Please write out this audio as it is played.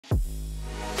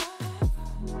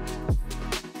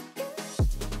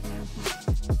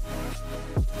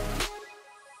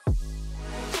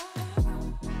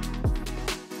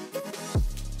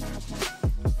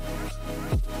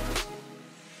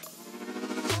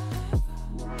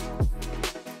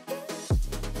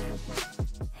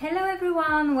Hello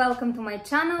everyone, welcome to my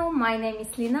channel. My name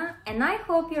is Lina and I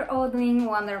hope you're all doing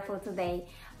wonderful today.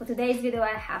 For today's video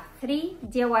I have 3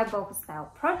 DIY Boho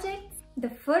Stile projects. The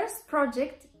first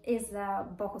project is a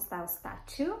Boho Stile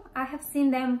statue. I have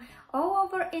seen them all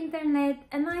over internet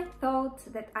and I thought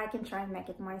that I can try and make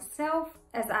it myself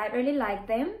as I really like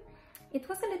them. It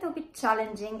was a little bit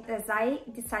challenging as I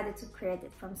decided to create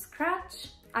it from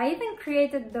scratch. I even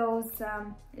created those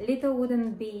little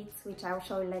wooden beads, which I'll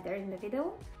show you later in the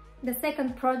video. The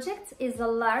second project is a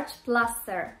large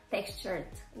plaster textured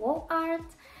wall art.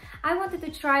 I wanted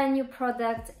to try a new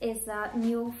product. It's a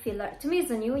new filler. To me it's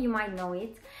a new, you might know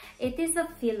it. It is a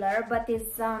filler, but it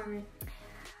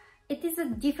is a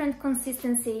different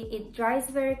consistency. It dries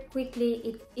very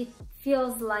quickly. It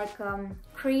feels like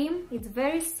cream. It's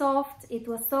very soft. It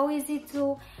was so easy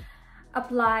to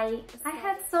apply. I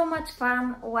had so much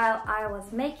fun while I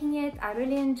was making it. I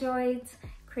really enjoyed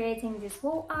creating this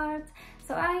wall art,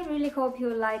 so I really hope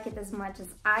you like it as much as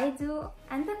I do.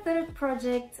 And the third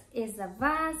project is a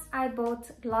vase. I bought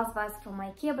glass vase from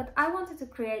IKEA, but I wanted to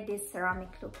create this ceramic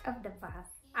look of the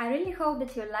vase. I really hope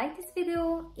that you like this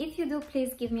video. If you do,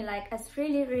 please give me a like, as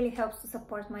really helps to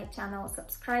support my channel.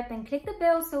 Subscribe and click the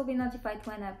bell so you'll be notified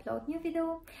when I upload new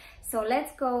video. So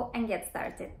let's go and get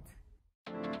started.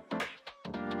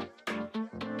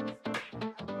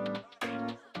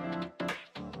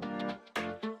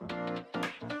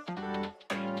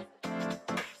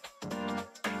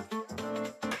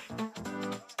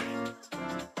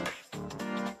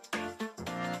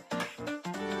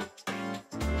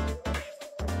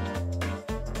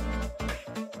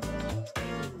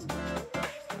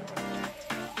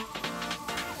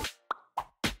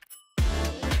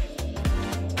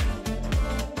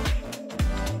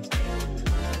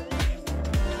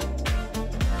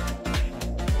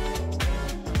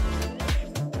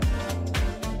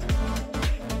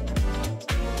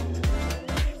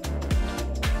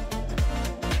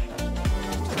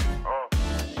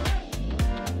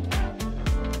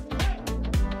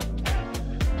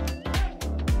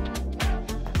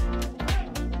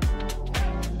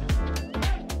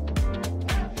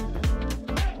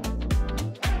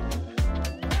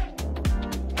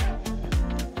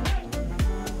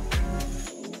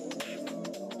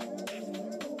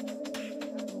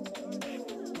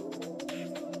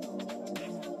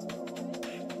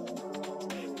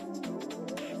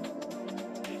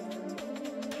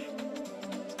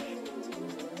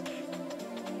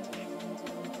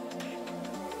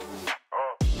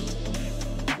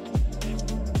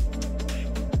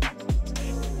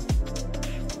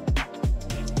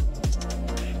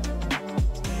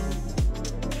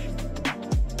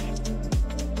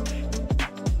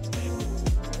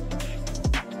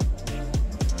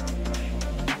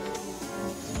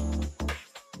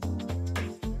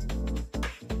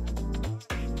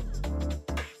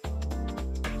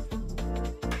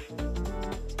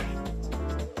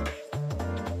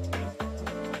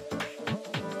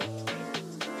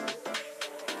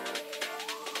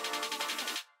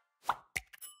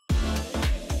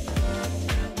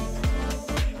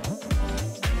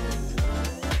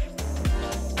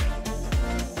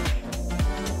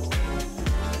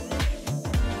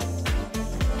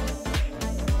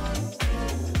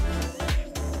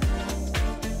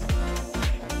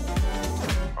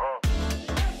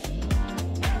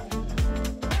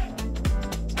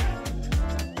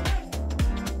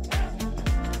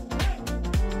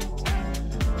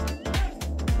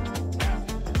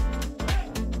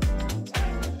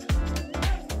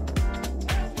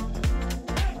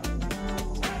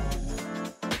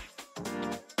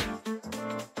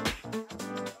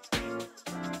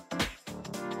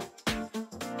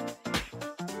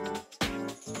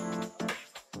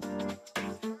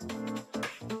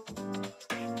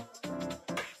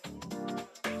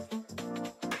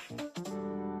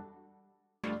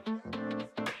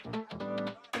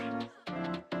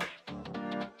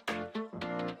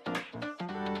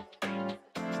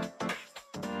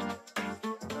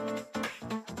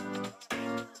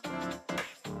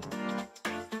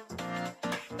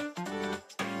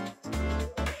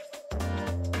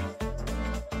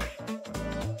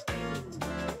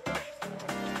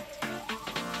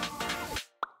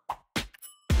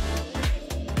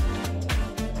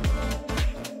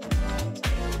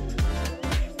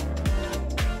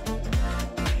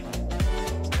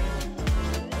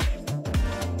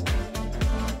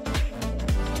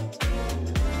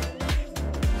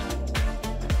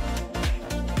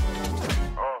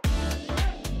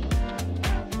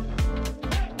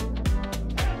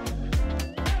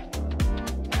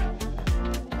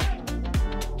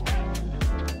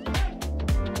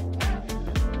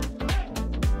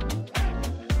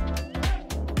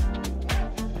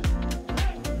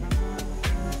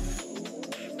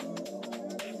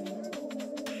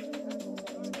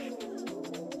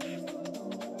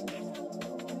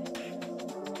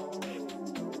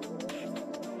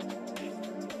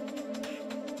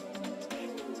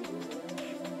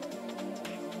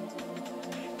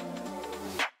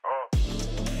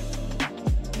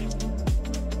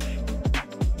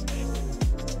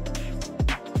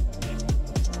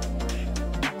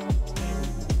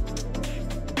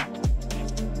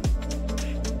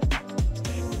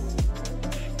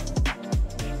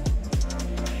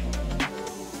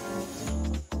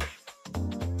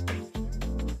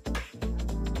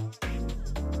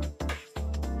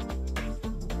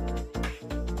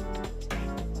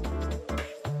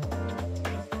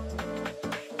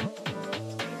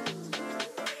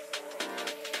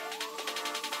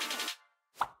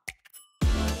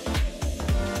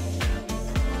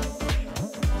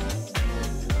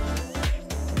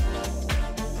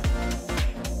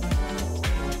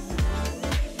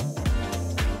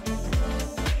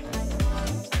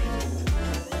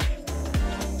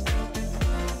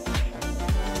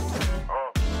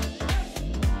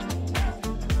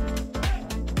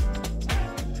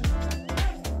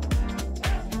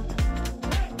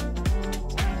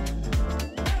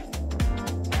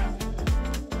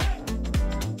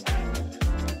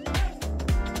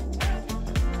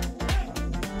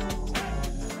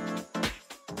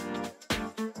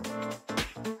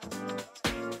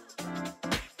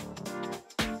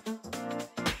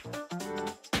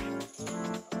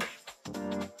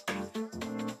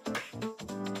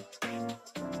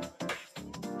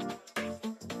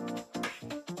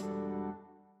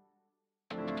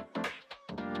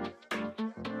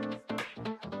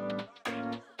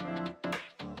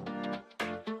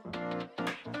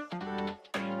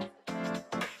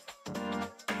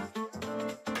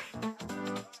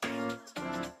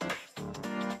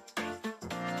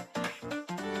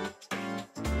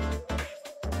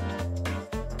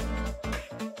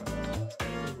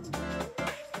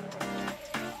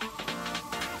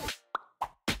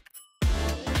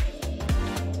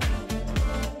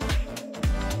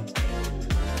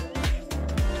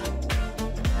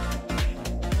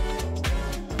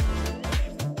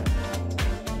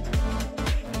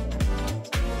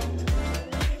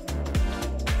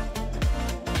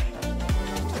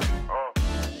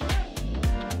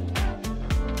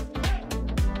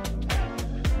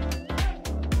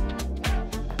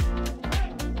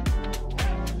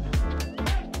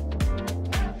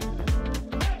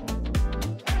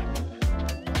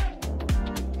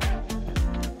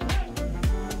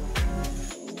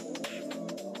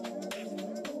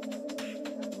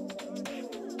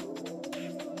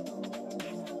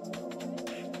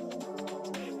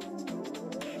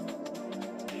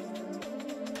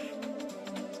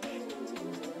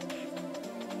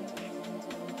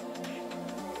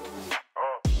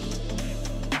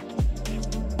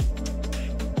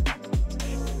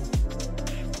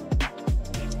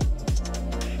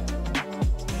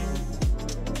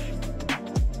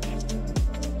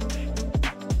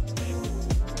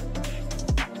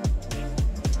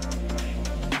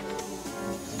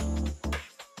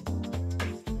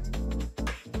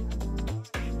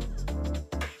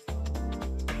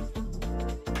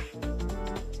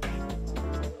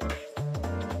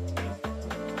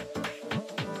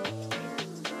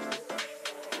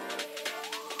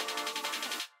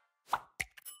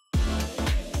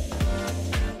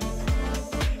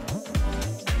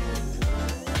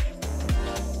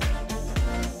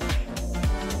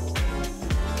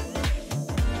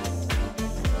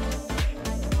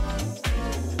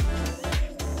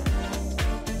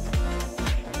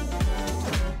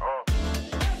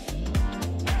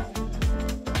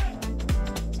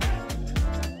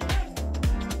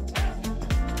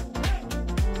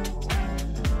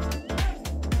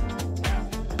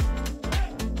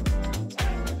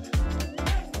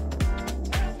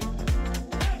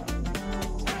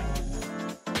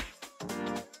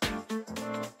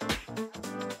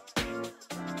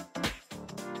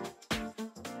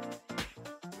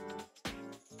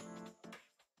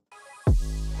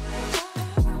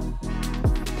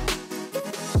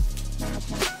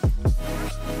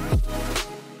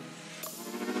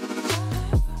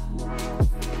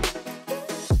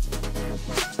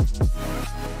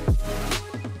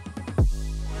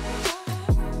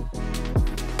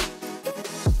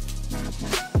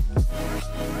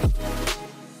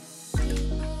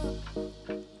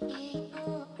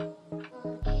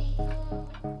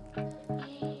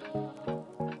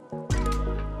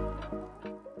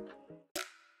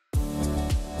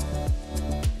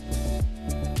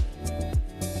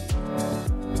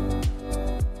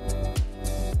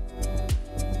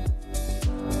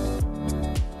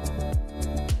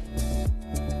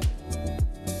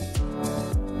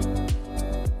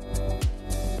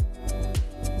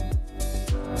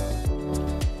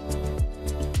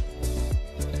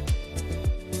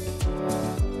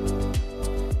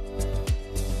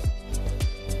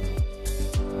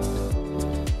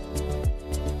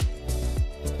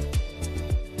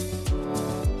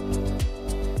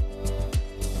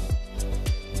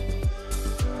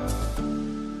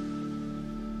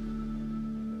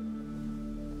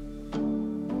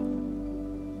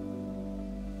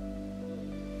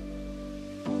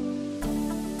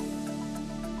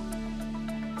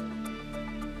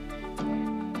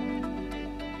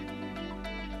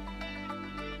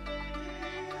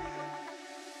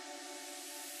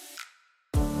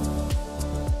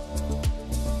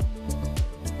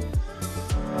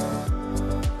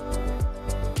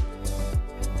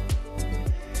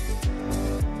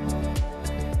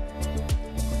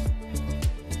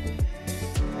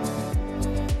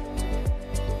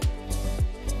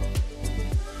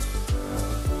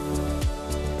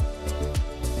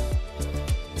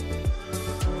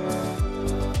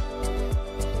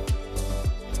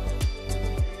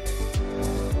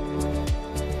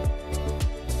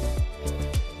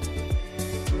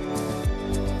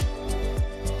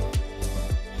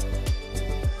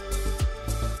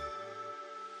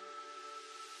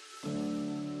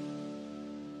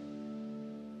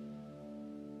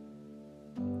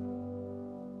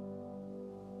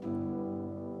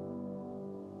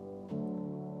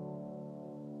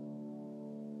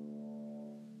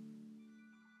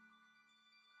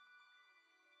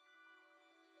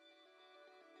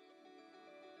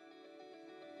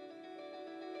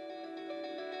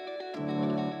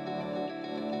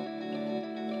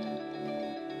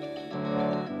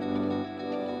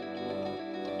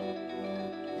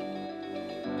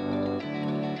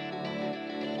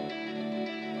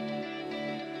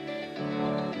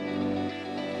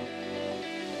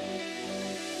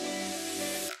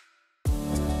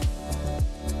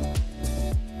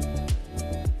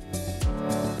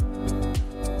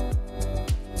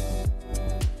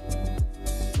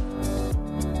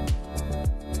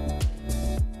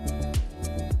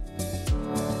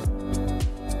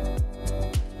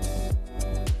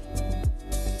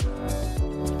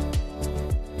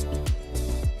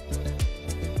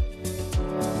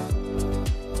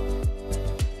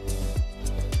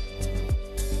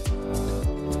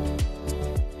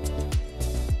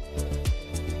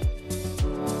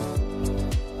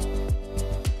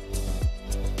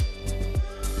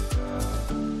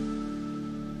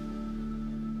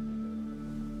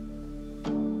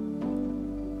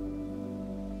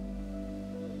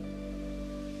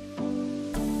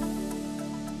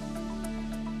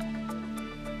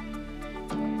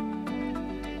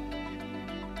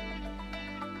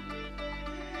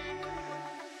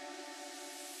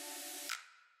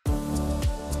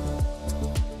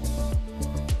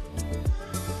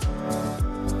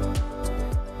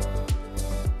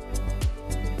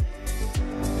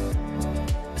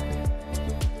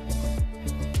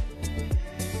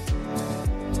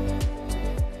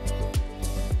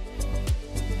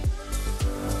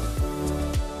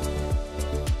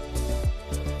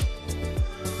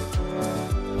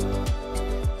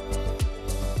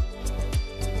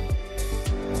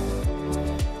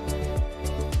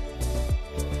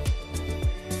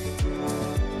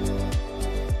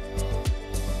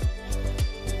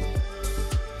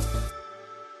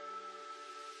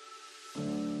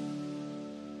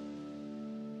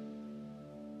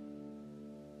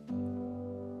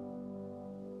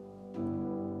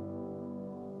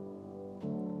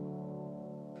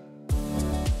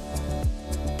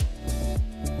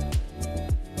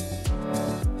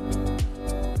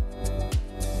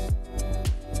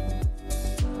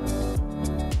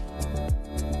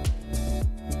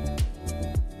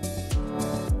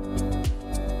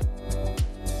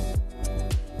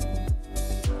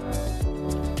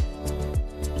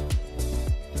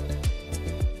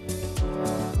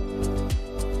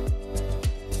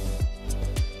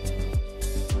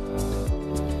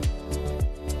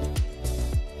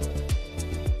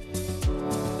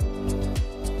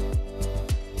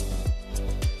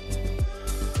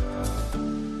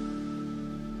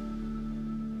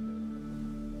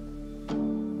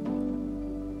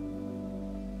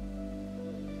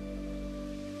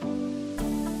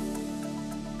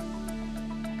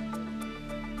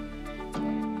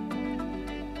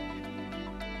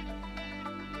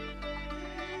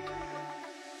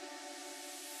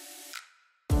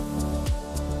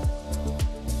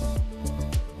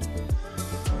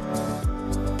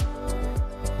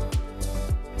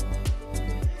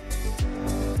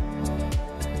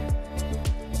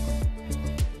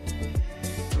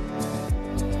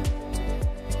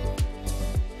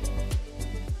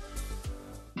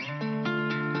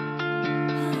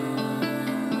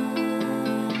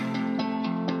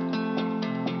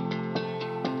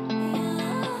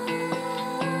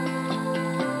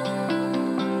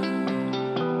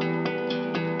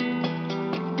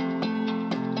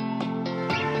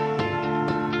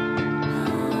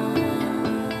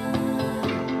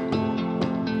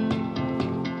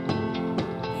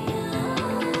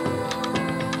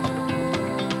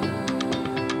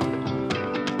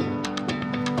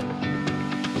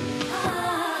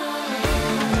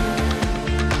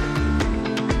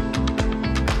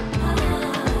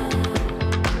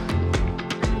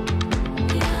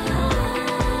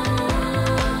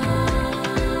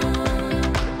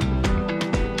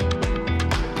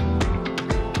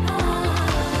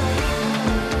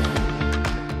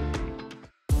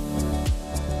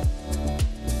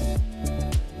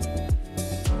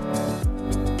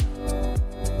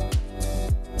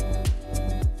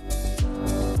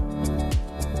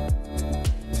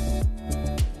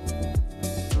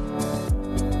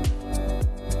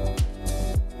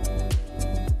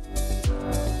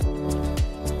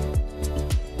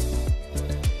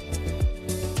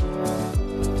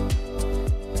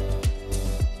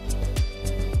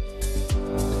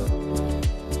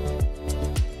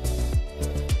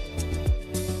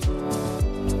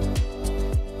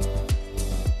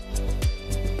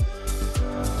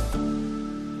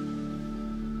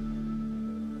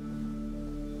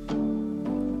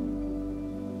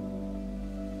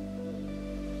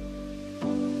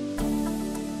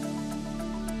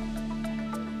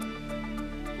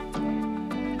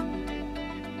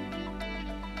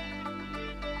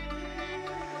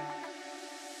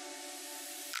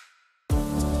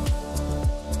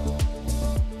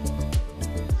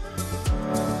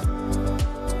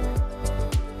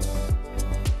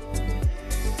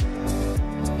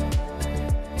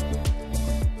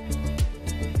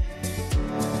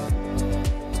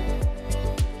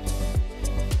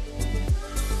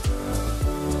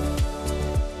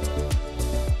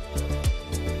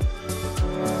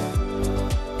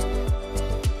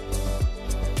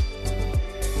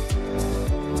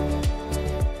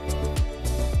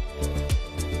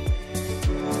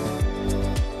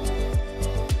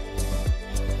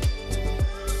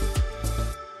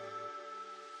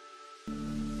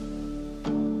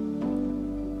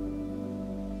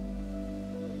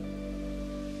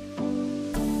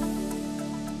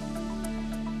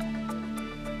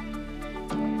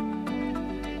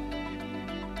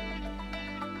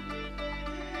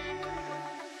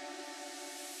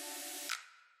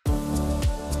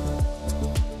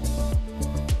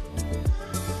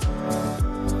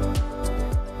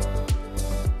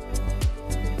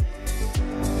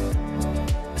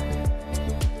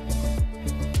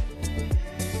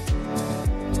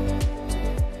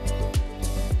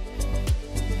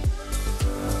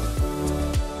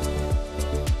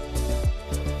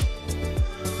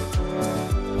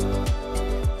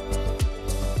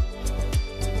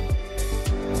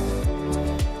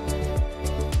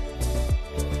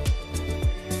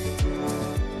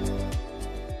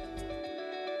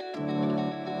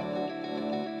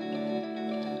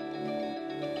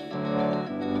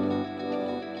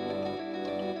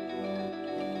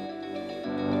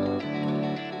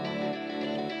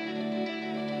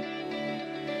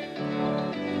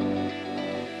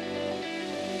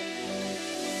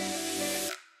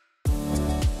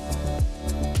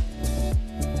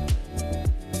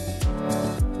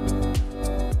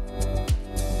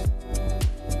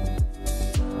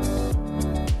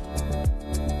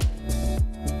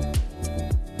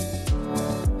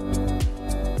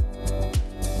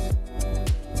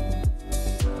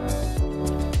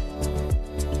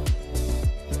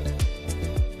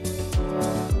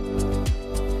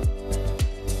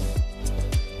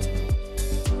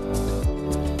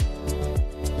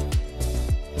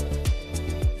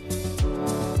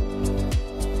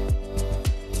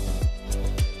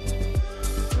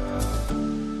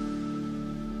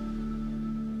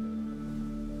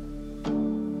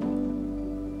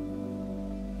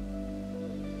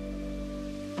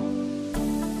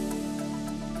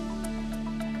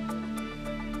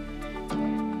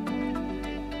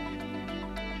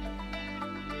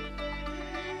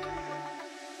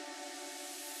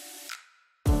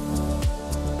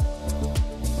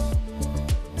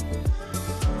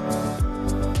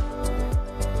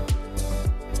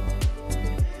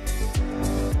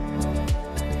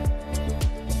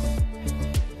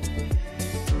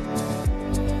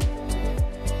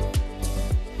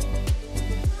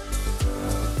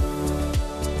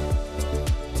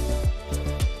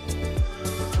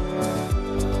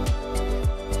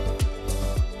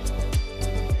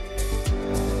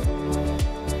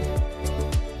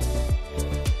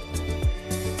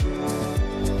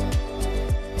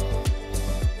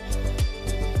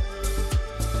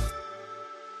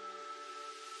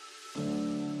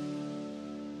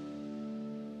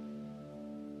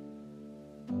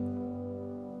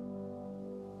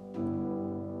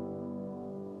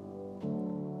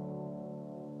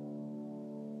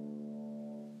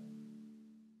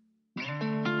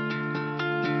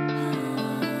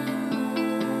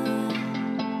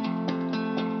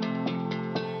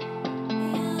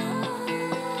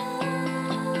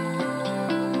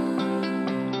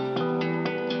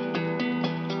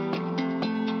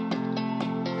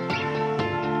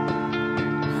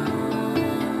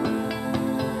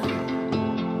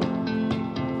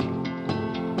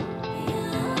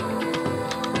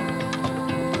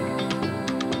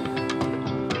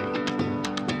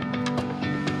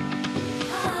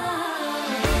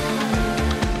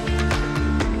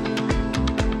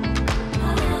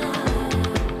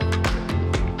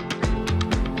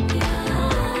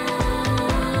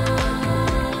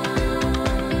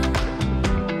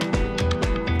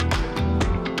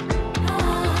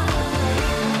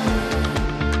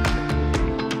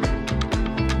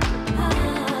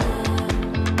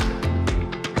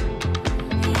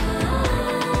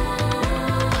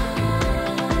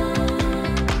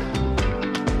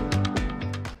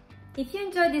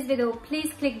 this video,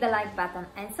 please click the like button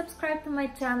and subscribe to my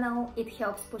channel. It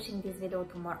helps pushing this video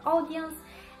to more audience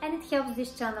and it helps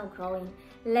this channel growing.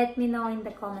 Let me know in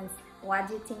the comments what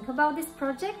do you think about this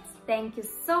project. Thank you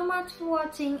so much for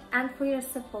watching and for your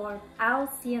support.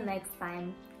 I'll see you next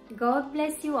time. God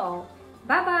bless you all.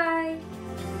 Bye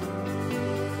bye!